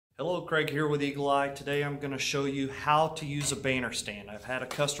Hello, Craig here with Eagle Eye. Today I'm going to show you how to use a banner stand. I've had a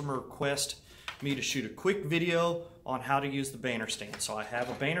customer request me to shoot a quick video on how to use the banner stand. So I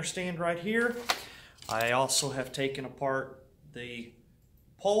have a banner stand right here. I also have taken apart the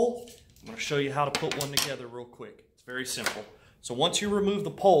pole. I'm going to show you how to put one together real quick. It's very simple. So once you remove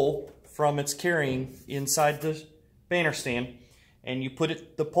the pole from its carrying inside the banner stand and you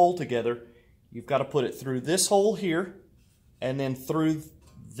put the pole together, you've got to put it through this hole here and then through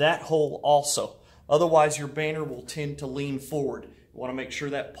that hole also. Otherwise your banner will tend to lean forward. You want to make sure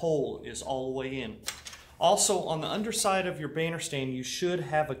that pole is all the way in. Also, on the underside of your banner stand you should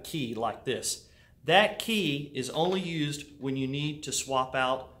have a key like this. That key is only used when you need to swap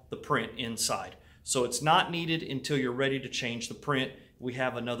out the print inside. So it's not needed until you're ready to change the print. We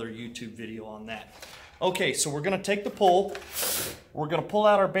have another YouTube video on that. Okay, so we're going to take the pole, we're going to pull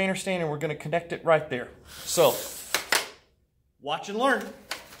out our banner stand and we're going to connect it right there. So, watch and learn.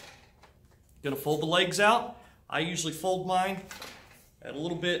 Going to fold the legs out. I usually fold mine at a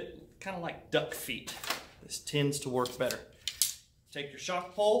little bit, kind of like duck feet. This tends to work better. Take your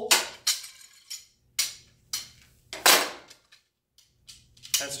shock pole.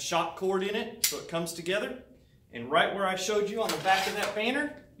 Has a shock cord in it, so it comes together. And right where I showed you on the back of that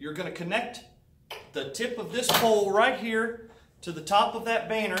banner, you're going to connect the tip of this pole right here to the top of that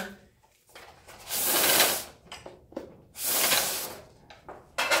banner.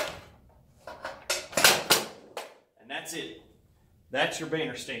 And that's it. That's your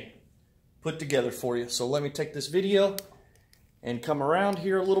banner stand put together for you. So let me take this video and come around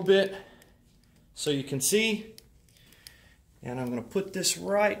here a little bit so you can see. And I'm going to put this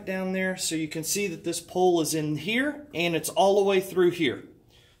right down there so you can see that this pole is in here and it's all the way through here.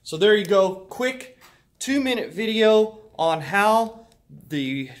 So there you go. Quick 2-minute video on how to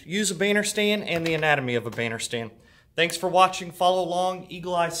use a banner stand and the anatomy of a banner stand. Thanks for watching. Follow along,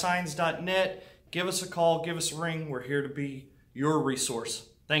 eagleeyesigns.net. Give us a call, give us a ring. We're here to be your resource.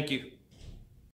 Thank you.